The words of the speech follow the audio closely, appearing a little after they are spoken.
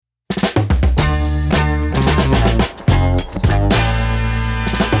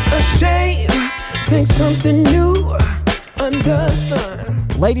think something new under the sun.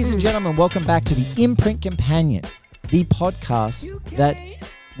 Ladies and gentlemen, welcome back to the Imprint Companion, the podcast that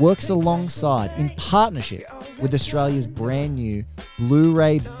works alongside, in partnership with Australia's brand new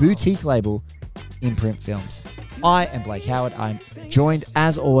Blu-ray boutique label, Imprint Films. I am Blake Howard. I'm joined,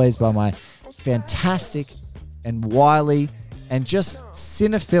 as always, by my fantastic and wily and just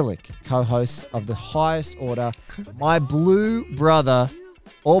cinephilic co-hosts of the highest order, my blue brother,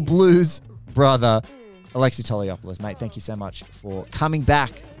 or blues brother, Alexi Toliopoulos. Mate, thank you so much for coming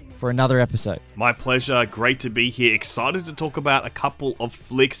back for another episode. My pleasure. Great to be here. Excited to talk about a couple of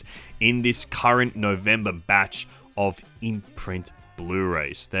flicks in this current November batch of Imprint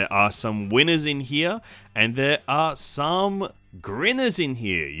Blu-rays. There are some winners in here, and there are some grinners in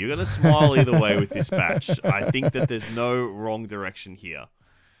here. You're going to smile either way with this batch. I think that there's no wrong direction here.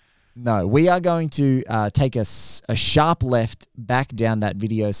 No, we are going to take a sharp left back down that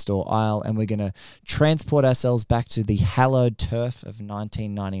video store aisle, and we're going to transport ourselves back to the hallowed turf of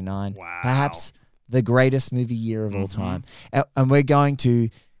 1999. Wow. Perhaps the greatest movie year of all time. And we're going to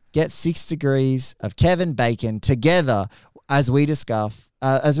get 6 degrees of Kevin Bacon together as we discuss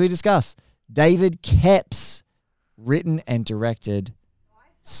David Koepp's written and directed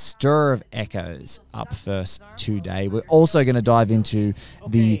Stir of Echoes up first today. We're also going to dive into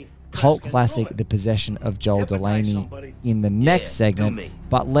the cult classic, The Possession of Joel Delaney, in the next segment.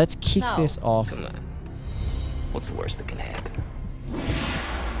 But let's kick this off. Come on. What's the worst that can happen?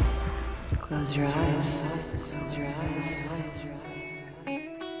 Close your eyes. Close your eyes.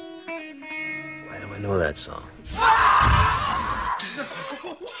 Why do I know that song?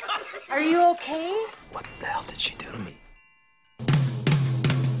 Are you okay? What the hell did she do to me?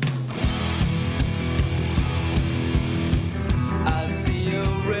 I see a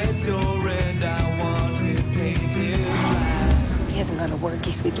red door and I want it painted black. He hasn't gone to work.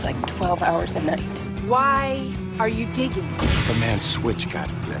 He sleeps like 12 hours a night. Why are you digging? The man's switch got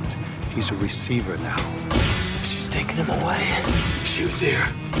flipped. He's a receiver now. She's taking him away. She was here.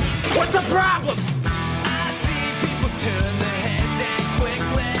 What's the problem? I see people turn their heads and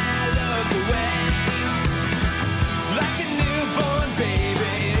quickly look away. Like a newborn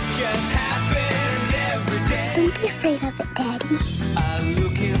baby, it just happens every day. Don't be afraid of it, Daddy. I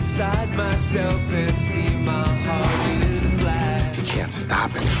look inside myself and see my heart is black. He can't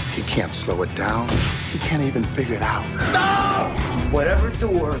stop it. He can't slow it down. He can't even figure it out. Whatever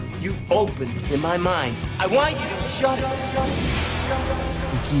door you open in my mind, I want you to shut it.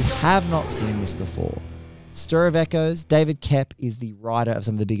 If you have not seen this before, Stir of Echoes, David Koepp is the writer of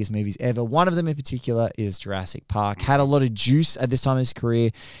some of the biggest movies ever. One of them in particular is Jurassic Park. Had a lot of juice at this time of his career,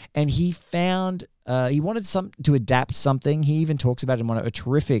 and he found he wanted to adapt something. He even talks about it in a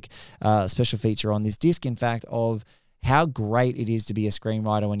terrific special feature on this disc, in fact, of how great it is to be a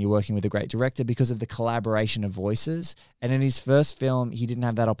screenwriter when you're working with a great director because of the collaboration of voices. And in his first film, he didn't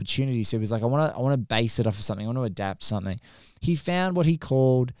have that opportunity. So he was like, I want to base it off of something. I want to adapt something. He found what he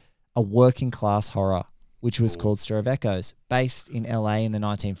called a working class horror, which was called Stir of Echoes, based in LA in the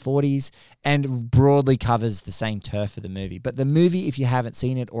 1940s, and broadly covers the same turf of the movie. But the movie, if you haven't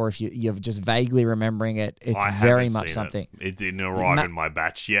seen it, or if you're just vaguely remembering it, it's very much something. It didn't arrive in my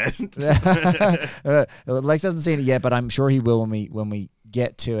batch yet. Lex hasn't seen it yet, but I'm sure he will when we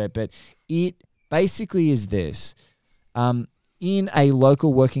get to it. But it basically is this. In a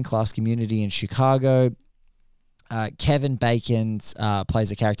local working class community in Chicago, Kevin Bacon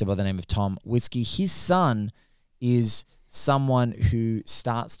plays a character by the name of Tom Whiskey. His son is someone who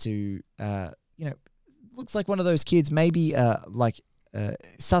starts to, looks like one of those kids, maybe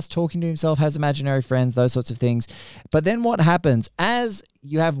starts talking to himself, has imaginary friends, those sorts of things. But then what happens, as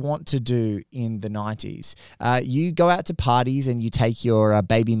you have want to do in the 90s, you go out to parties and you take your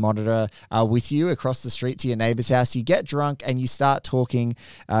baby monitor with you across the street to your neighbor's house. You get drunk and you start talking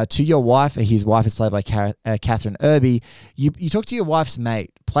to your wife. His wife is played by Catherine Irby. You talk to your wife's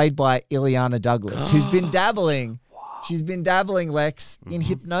mate, played by Illeana Douglas, who's been dabbling. She's been dabbling, Lex, in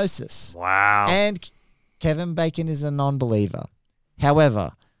hypnosis. Wow. And Kevin Bacon is a non-believer.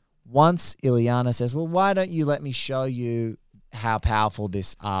 However, once Illeana says, well, why don't you let me show you how powerful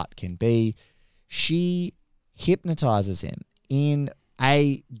this art can be, she hypnotizes him in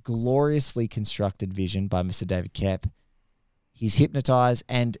a gloriously constructed vision by Mr. David Koepp. He's hypnotized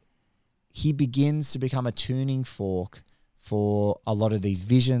and he begins to become a tuning fork for a lot of these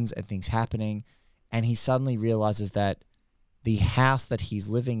visions and things happening. And he suddenly realizes that the house that he's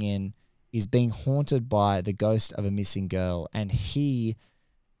living in is being haunted by the ghost of a missing girl, and he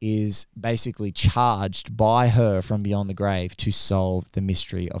is basically charged by her from beyond the grave to solve the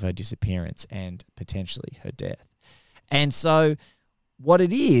mystery of her disappearance and potentially her death. And so what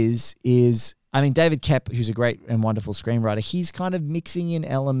it is I mean, David Koepp, who's a great and wonderful screenwriter, he's kind of mixing in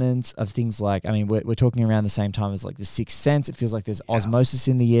elements of things like, I mean, we're talking around the same time as like The Sixth Sense. It feels like there's osmosis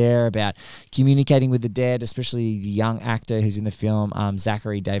in the air about communicating with the dead, especially the young actor who's in the film,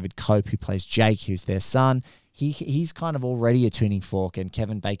 Zachary David Cope, who plays Jake, who's their son. He's kind of already a tuning fork, and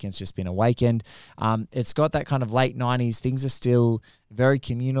Kevin Bacon's just been awakened. It's got that kind of late 90s. Things are still very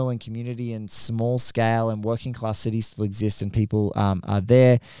communal and community and small scale, and working class cities still exist and people are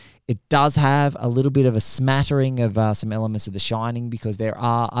there. It does have a little bit of a smattering of some elements of The Shining, because there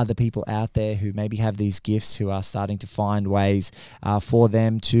are other people out there who maybe have these gifts who are starting to find ways for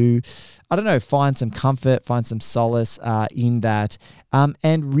them to, I don't know, find some comfort, find some solace in that.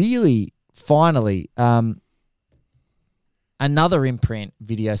 And really, finally, another Imprint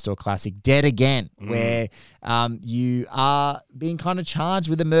video store classic, Dead Again, where you are being kind of charged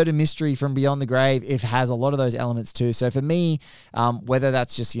with a murder mystery from beyond the grave. It has a lot of those elements too. So for me, whether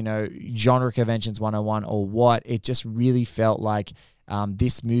that's just, genre conventions 101 or what, it just really felt like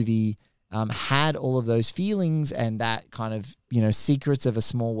this movie had all of those feelings and that kind of, secrets of a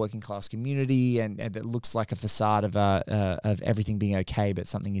small working class community, and it looks like a facade of everything being okay, but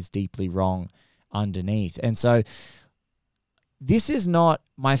something is deeply wrong underneath. And so this is not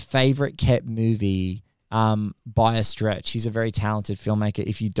my favorite Koepp movie by a stretch. He's a very talented filmmaker.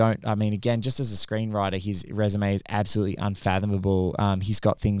 If you don't, I mean, again, just as a screenwriter, his resume is absolutely unfathomable. He's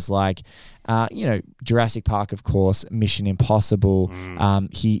got things like, Jurassic Park, of course, Mission Impossible.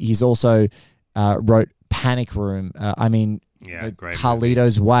 He's also wrote Panic Room. Great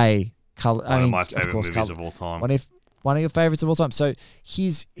Carlito's Way. One of my favorite movies of all time. One of your favorites of all time. So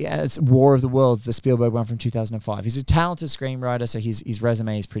it's War of the Worlds, the Spielberg one from 2005. He's a talented screenwriter, so his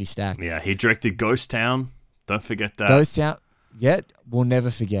resume is pretty stacked. Yeah, he directed Ghost Town. Don't forget that. Ghost Town. We'll never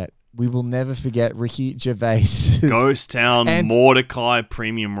forget. We will never forget Ricky Gervais. Ghost Town, and Mordecai,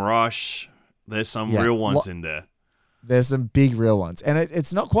 Premium Rush. There's some real ones in there. There's some big real ones. And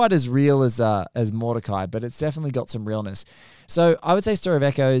it's not quite as real as Mordecai, but it's definitely got some realness. So I would say Story of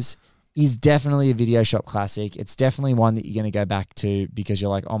Echoes is definitely a video shop classic. It's definitely one that you're going to go back to because you're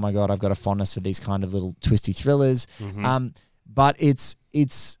like, oh my God, I've got a fondness for these kind of little twisty thrillers. But it's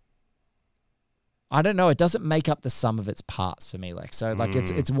I don't know, it doesn't make up the sum of its parts for me, Lex. So like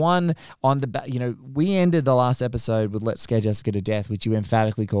it's one on the back. We ended the last episode with Let's Scare Jessica to Death, which you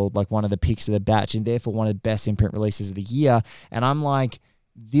emphatically called like one of the picks of the batch and therefore one of the best Imprint releases of the year. And I'm like,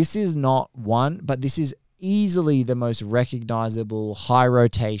 this is not one, but this is easily the most recognizable, high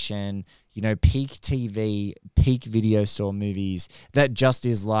rotation, peak TV, peak video store movies that just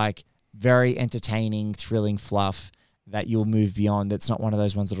is like very entertaining, thrilling fluff that you'll move beyond. That's not one of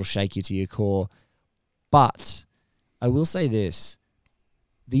those ones that'll shake you to your core. But I will say this,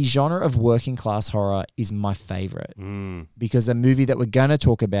 the genre of working class horror is my favorite because the movie that we're going to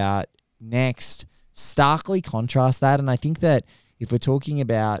talk about next starkly contrasts that. And I think that if we're talking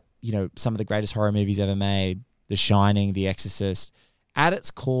about, some of the greatest horror movies ever made, The Shining, The Exorcist, at its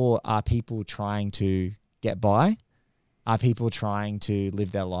core are people trying to get by, are people trying to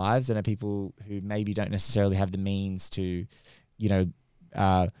live their lives, and are people who maybe don't necessarily have the means to,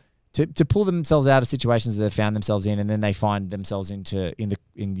 to pull themselves out of situations that they've found themselves in, and then they find themselves in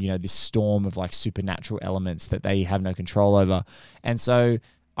this storm of like supernatural elements that they have no control over. And so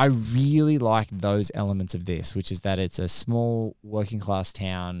I really like those elements of this, which is that it's a small working class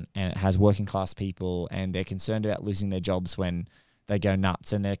town and it has working class people, and they're concerned about losing their jobs when they go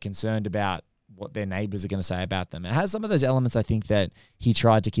nuts, and they're concerned about what their neighbors are going to say about them. It has some of those elements I think that he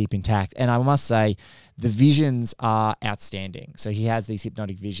tried to keep intact. And I must say the visions are outstanding. So he has these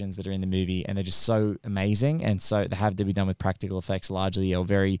hypnotic visions that are in the movie and they're just so amazing. And so they have to be done with practical effects largely, or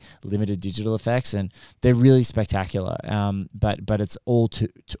very limited digital effects. And they're really spectacular. But it's all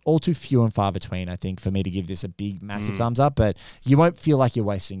too few and far between, I think, for me to give this a big, massive thumbs up. But you won't feel like you're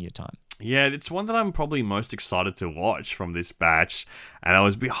wasting your time. Yeah, it's one that I'm probably most excited to watch from this batch, and I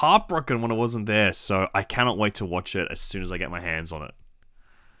was a bit heartbroken when it wasn't there, so I cannot wait to watch it as soon as I get my hands on it.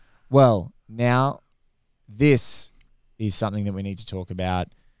 Well, now, this is something that we need to talk about.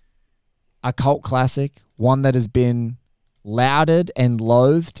 A cult classic, one that has been lauded and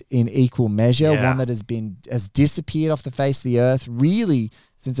loathed in equal measure, one that has disappeared off the face of the earth, really,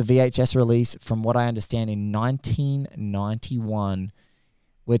 since a VHS release, from what I understand, in 1991.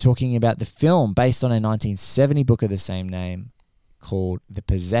 We're talking about the film based on a 1970 book of the same name called The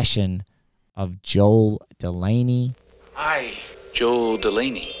Possession of Joel Delaney. I, Joel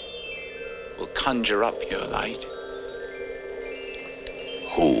Delaney, will conjure up your light.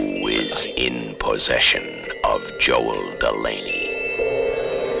 Who is in possession of Joel Delaney?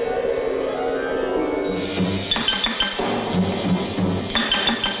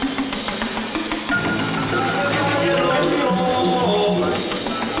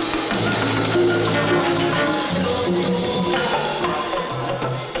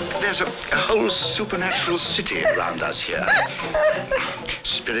 There's a whole supernatural city around us here.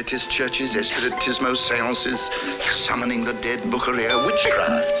 Spiritist churches, espiritismo seances, summoning the dead, Bucaria,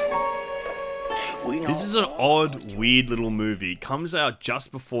 witchcraft. This is an odd, weird little movie. It comes out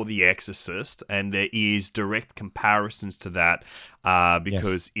just before The Exorcist, and there is direct comparisons to that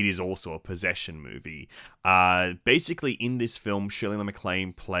because it is also a possession movie. Basically, in this film, Shirley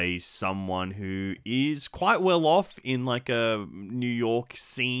MacLaine plays someone who is quite well off in like a New York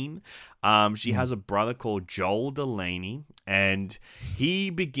scene. She has a brother called Joel Delaney, and he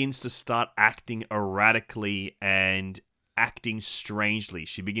begins to start acting erratically and acting strangely.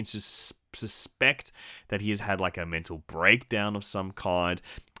 She begins to suspect that he has had like a mental breakdown of some kind,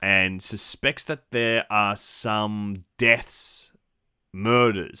 and suspects that there are some deaths,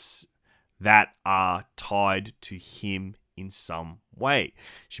 murders that are tied to him in some way.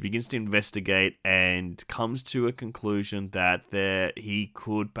 She begins to investigate and comes to a conclusion that he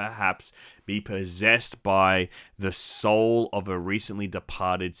could perhaps be possessed by the soul of a recently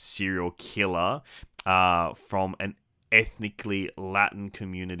departed serial killer from an ethnically Latin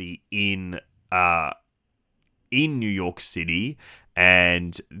community in New York City,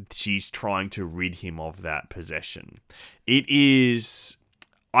 and she's trying to rid him of that possession.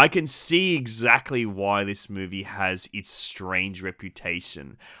 I can see exactly why this movie has its strange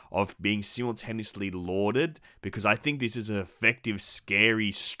reputation of being simultaneously lauded, because I think this is an effective,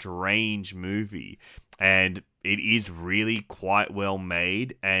 scary, strange movie, and it is really quite well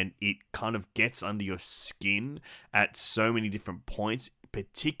made, and it kind of gets under your skin at so many different points,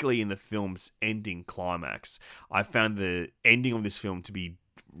 particularly in the film's ending climax. I found the ending of this film to be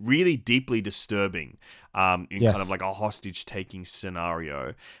really deeply disturbing kind of like a hostage-taking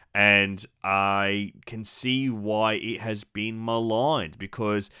scenario. And I can see why it has been maligned,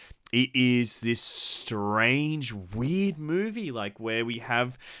 because it is this strange, weird movie, like where we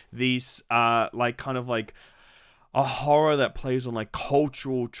have these like kind of like a horror that plays on like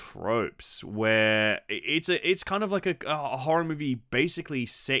cultural tropes, where it's kind of like a horror movie basically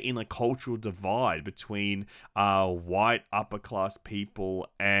set in a cultural divide between white upper class people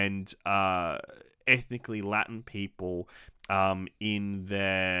and ethnically Latin people in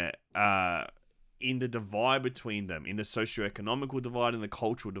the divide between them, in the socioeconomical divide and the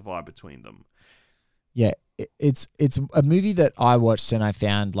cultural divide between them. Yeah, it's a movie that I watched and I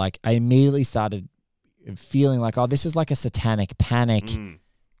found like I immediately started feeling like, oh, this is like a satanic panic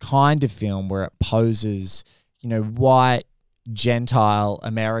kind of film where it poses, white Gentile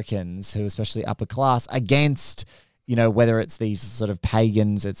Americans who are especially upper class against, whether it's these sort of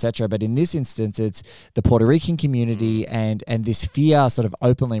pagans, etc. But in this instance, it's the Puerto Rican community and this fear sort of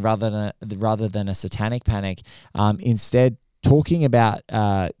openly rather than a satanic panic. Instead, talking about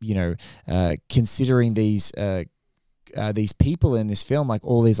considering these people in this film, like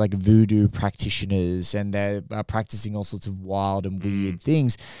all these like voodoo practitioners, and they're practicing all sorts of wild and weird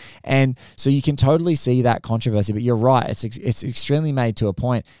things. And so you can totally see that controversy, but you're right. It's extremely made to a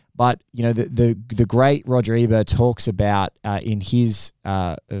point. But, the great Roger Ebert talks about in his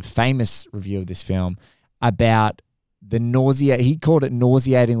famous review of this film about he called it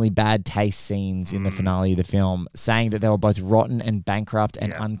nauseatingly bad taste scenes in the finale of the film, saying that they were both rotten and bankrupt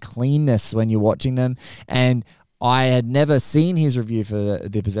and uncleanness when you're watching them. And I had never seen his review for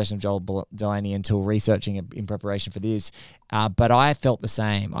the Possession of Joel Delaney until researching it in preparation for this. But I felt the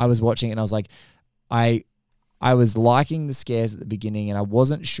same. I was watching it and I was like, I was liking the scares at the beginning, and I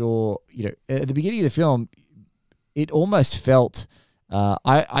wasn't sure, at the beginning of the film, it almost felt,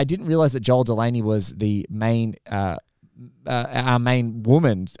 I didn't realize that Joel Delaney was the main, our main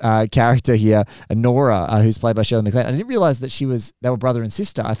woman character here, Nora, who's played by Shirley MacLaine. I didn't realize that they were brother and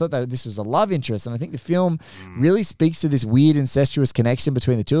sister. I thought that this was a love interest, and I think the film really speaks to this weird incestuous connection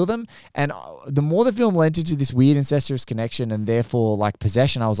between the two of them. And the more the film lent into this weird incestuous connection and therefore like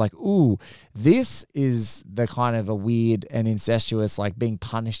possession, I was like, ooh, this is the kind of a weird and incestuous, like being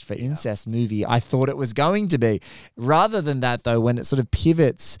punished for incest movie I thought it was going to be. Rather than that, though, when it sort of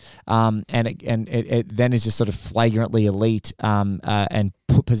pivots and it then is just sort of flagrantly elite and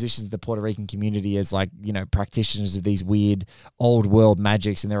positions the Puerto Rican community as like, practitioners of these weird old world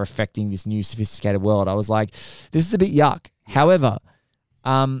magics, and they're affecting this new sophisticated world. I was like, this is a bit yuck. However,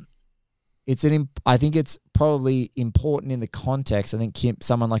 I think it's probably important in the context. I think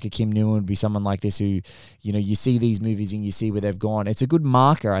someone like a Kim Newman would be someone like this who, you see these movies and you see where they've gone. It's a good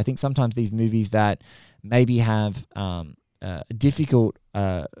marker. I think sometimes these movies that maybe have difficult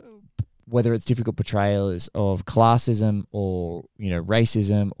whether it's difficult portrayals of classism or,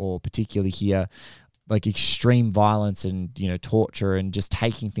 racism, or particularly here, like extreme violence and, you know, torture and just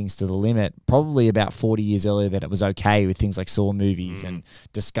taking things to the limit, probably about 40 years earlier, that it was okay with things like Saw movies and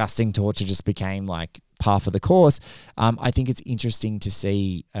disgusting torture just became like par for the course. I think it's interesting to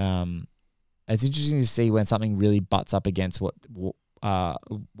see. It's interesting to see when something really butts up against what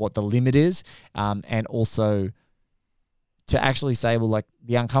the limit is, and also to actually say, well, like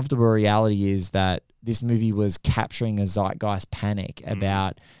the uncomfortable reality is that this movie was capturing a zeitgeist panic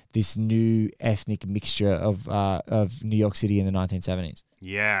about this new ethnic mixture of New York City in the 1970s.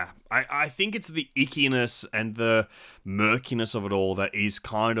 Yeah, I think it's the ickiness and the murkiness of it all that is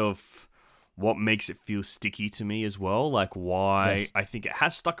kind of what makes it feel sticky to me as well. Like why I think it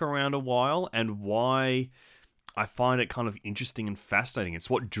has stuck around a while and why I find it kind of interesting and fascinating. It's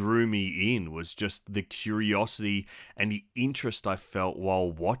what drew me in, was just the curiosity and the interest I felt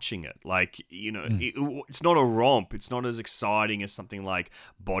while watching it. Like, you know, it's not a romp. It's not as exciting as something like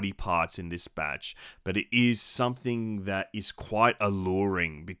Body Parts in this batch, but it is something that is quite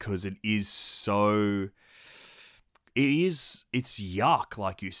alluring because it is so... It's yuck,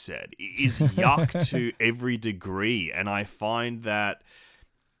 like you said. It is yuck to every degree. And I find that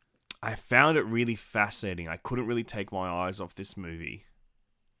I found it really fascinating. I couldn't really take my eyes off this movie.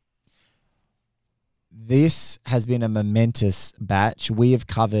 This has been a momentous batch. We have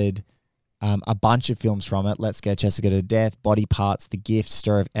covered a bunch of films from it. Let's Get Jessica to Death, Body Parts, The Gift,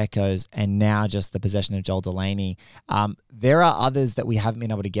 Stir of Echoes, and now just The Possession of Joel Delaney. There are others that we haven't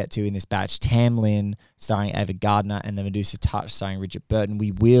been able to get to in this batch. Tamlin, starring Ava Gardner, and The Medusa Touch, starring Richard Burton.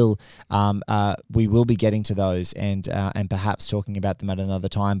 We will be getting to those and perhaps talking about them at another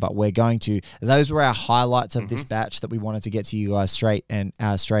time. But we're going to. Those were our highlights of this batch that we wanted to get to you guys straight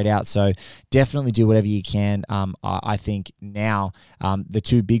out. So definitely do whatever you can. I think now the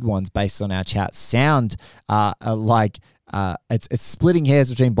two big ones based on our chat sound like it's splitting hairs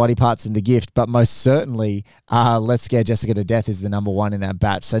between Body Parts and The Gift, but most certainly Let's Scare Jessica to Death is the number one in that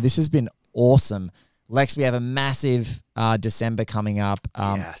batch. So this has been awesome. Lex, we have a massive December coming up,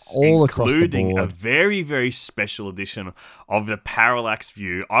 all across the board. Including a very, very special edition of the Parallax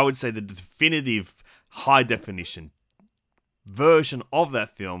View. I would say the definitive high definition version of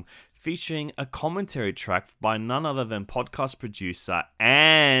that film, featuring a commentary track by none other than podcast producer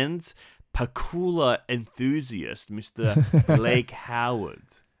and Pakula enthusiast, Mr. Blake Howard.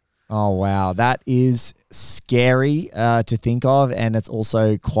 Oh, wow. That is scary to think of, and it's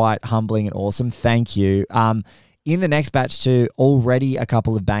also quite humbling and awesome. Thank you. In the next batch too, already a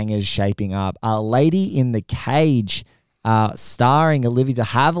couple of bangers shaping up. Lady in the Cage, starring Olivia de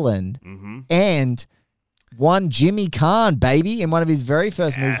Havilland, and one Jimmy Caan, baby, in one of his very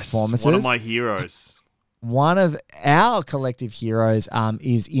first movie performances. One of my heroes. One of our collective heroes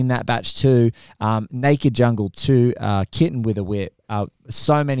is in that batch too. Naked Jungle 2, Kitten with a Whip.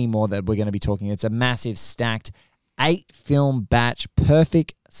 So many more that we're going to be talking. It's a massive stacked 8-film batch,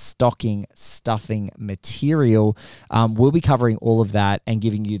 perfect stocking stuffing material. We'll be covering all of that and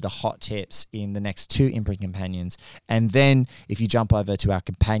giving you the hot tips in the next 2 Imprint Companions. And then if you jump over to our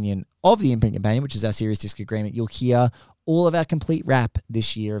companion of the Imprint Companion, which is our Serious Disc Agreement, you'll hear all of our complete wrap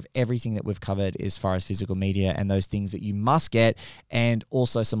this year of everything that we've covered as far as physical media and those things that you must get, and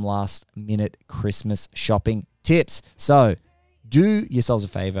also some last minute Christmas shopping tips. So do yourselves a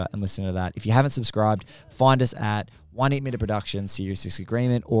favor and listen to that. If you haven't subscribed, find us at 1 8 Minute Productions, Serious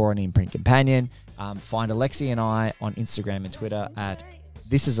Disagreement, or on Imprint Companion. Find Alexi and I on Instagram and Twitter at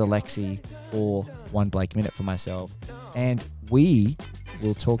This Is Alexi or 1 Blake Minute for myself. And we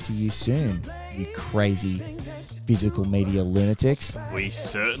will talk to you soon, you crazy physical media lunatics. We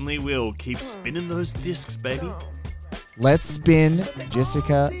certainly will. Keep spinning those discs, baby. Let's spin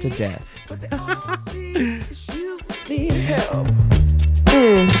Jessica to death. Need help.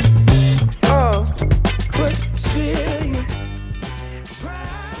 But still you try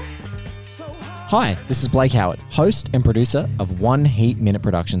so hard. Hi, this is Blake Howard, host and producer of 1 Heat Minute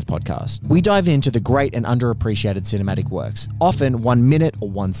Productions podcast. We dive into the great and underappreciated cinematic works, often 1 minute or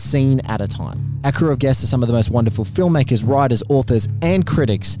 1 scene at a time. Our crew of guests are some of the most wonderful filmmakers, writers, authors, and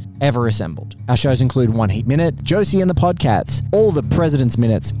critics ever assembled. Our shows include 1 Heat Minute, Josie and the Podcats, All the President's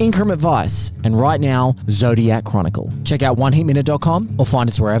Minutes, Increment Vice, and right now, Zodiac Chronicle. Check out oneheatminute.com or find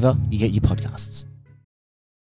us wherever you get your podcasts.